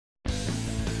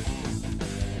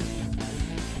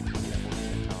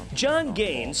John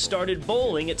Gaines started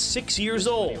bowling at 6 years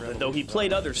old, and though he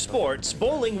played other sports,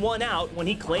 bowling won out when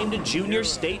he claimed a junior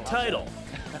state title.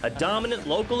 A dominant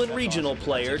local and regional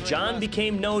player, John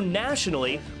became known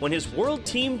nationally when his World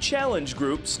Team Challenge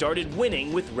group started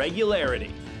winning with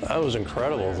regularity. That was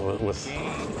incredible with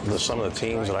some of the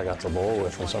teams that I got to bowl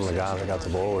with and some of the guys I got to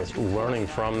bowl with. Learning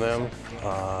from them,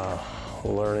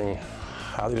 learning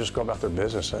how they just go about their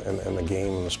business in the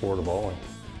game and the sport of bowling.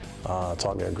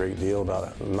 Taught me a great deal about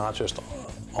it. Not just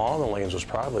on the lanes was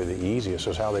probably the easiest,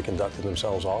 is how they conducted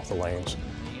themselves off the lanes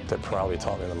that probably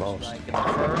taught me the most.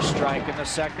 First strike in the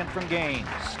second from Gaines.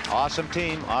 Awesome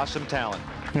team, awesome talent.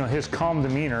 You know, his calm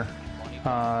demeanor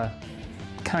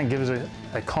kind of gives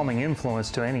a calming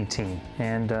influence to any team,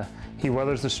 and he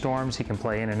weathers the storms. He can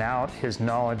play in and out. His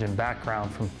knowledge and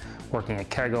background from working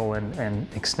at Kegel and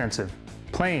extensive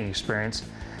playing experience,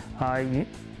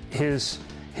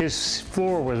 his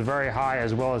floor was very high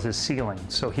as well as his ceiling,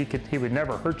 so he would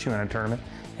never hurt you in a tournament,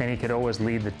 and he could always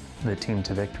lead the team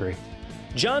to victory.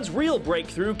 John's real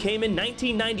breakthrough came in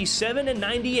 1997 and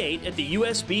 98 at the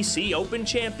USBC Open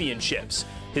Championships.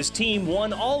 His team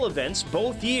won all events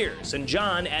both years, and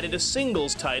John added a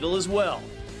singles title as well.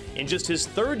 In just his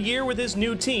third year with his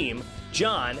new team,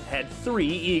 John had 3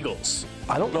 eagles.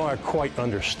 I don't know I quite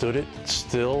understood it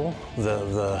still,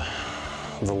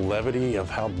 the levity of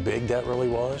how big that really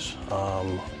was,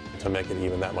 to make it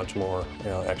even that much more,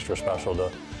 extra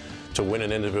special to win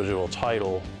an individual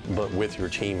title, but with your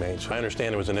teammates. I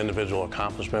understand it was an individual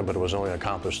accomplishment, but it was only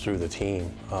accomplished through the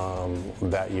team.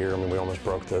 That year, I mean, we almost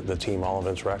broke the team all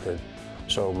events record.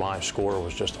 So my score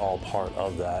was just all part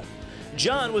of that.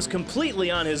 John was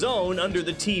completely on his own under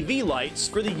the TV lights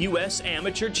for the U.S.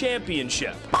 Amateur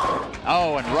Championship.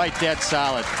 Oh, and right dead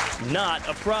solid. Not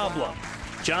a problem.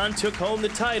 John took home the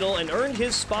title and earned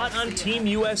his spot on Team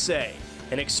USA,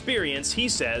 an experience he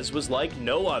says was like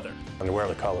no other. And to wear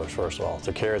the colors, first of all,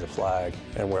 to carry the flag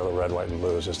and wear the red, white, and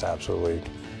blue is just absolutely,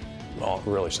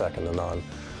 really second to none.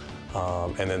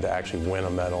 And then to actually win a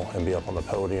medal and be up on the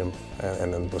podium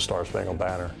and then the Star Spangled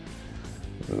Banner,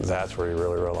 that's where you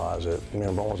really realize it.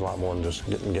 Bowling's a lot more than just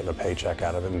getting a paycheck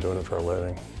out of it and doing it for a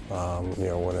living.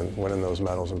 Winning those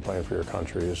medals and playing for your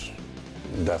country is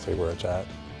definitely where it's at.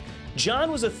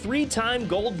 John was a 3-time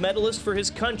gold medalist for his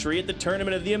country at the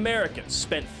Tournament of the Americas,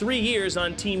 spent 3 years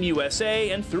on Team USA,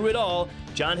 and through it all,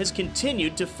 John has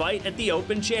continued to fight at the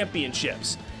Open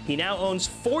Championships. He now owns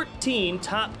 14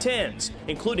 top 10s,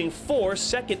 including 4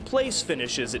 second-place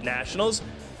finishes at Nationals,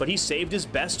 but he saved his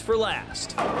best for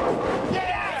last.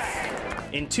 Yes!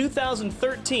 In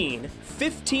 2013,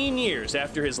 15 years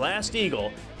after his last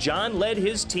eagle, John led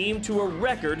his team to a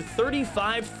record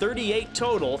 35-38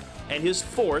 total and his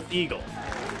 4th eagle.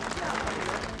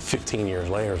 15 years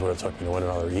later is what it took me to win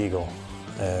another eagle.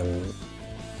 And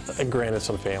granted,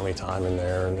 some family time in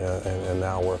there, and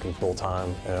now working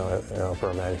full-time for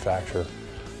a manufacturer.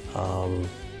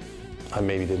 I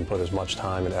maybe didn't put as much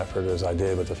time and effort as I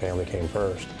did, but the family came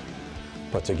first.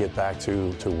 But to get back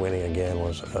to winning again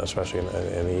was, especially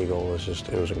an eagle, was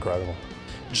it was incredible.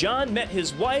 John met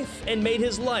his wife and made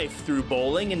his life through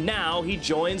bowling, and now he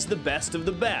joins the best of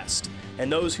the best. And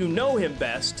those who know him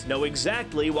best know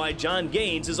exactly why John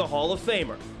Gaines is a Hall of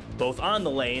Famer, both on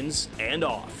the lanes and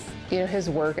off. His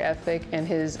work ethic and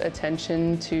his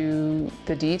attention to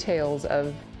the details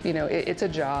of, it's a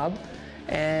job,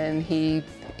 and he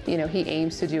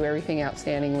aims to do everything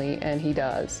outstandingly, and he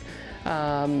does.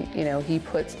 He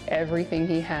puts everything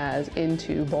he has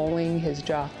into bowling, his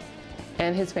job,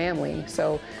 and his family.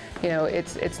 So,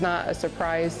 it's not a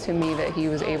surprise to me that he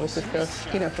was able to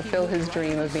fulfill his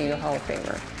dream of being a Hall of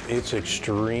Famer. It's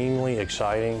extremely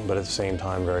exciting, but at the same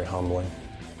time very humbling.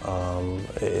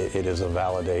 It is a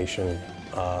validation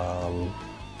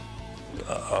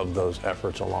of those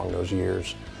efforts along those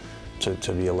years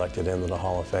to be elected into the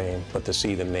Hall of Fame. But to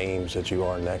see the names that you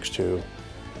are next to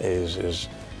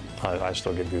I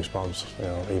still get goosebumps,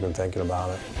 even thinking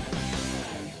about it.